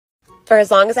For as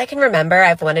long as I can remember,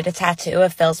 I've wanted a tattoo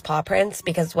of Phil's paw prints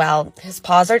because, well, his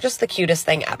paws are just the cutest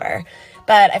thing ever.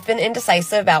 But I've been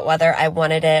indecisive about whether I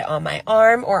wanted it on my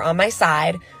arm or on my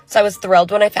side, so I was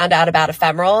thrilled when I found out about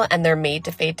Ephemeral and their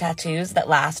made-to-fade tattoos that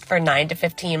last for 9 to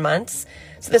 15 months.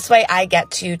 So this way I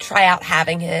get to try out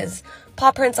having his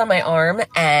paw prints on my arm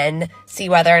and see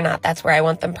whether or not that's where I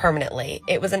want them permanently.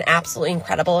 It was an absolutely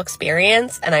incredible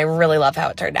experience, and I really love how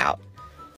it turned out.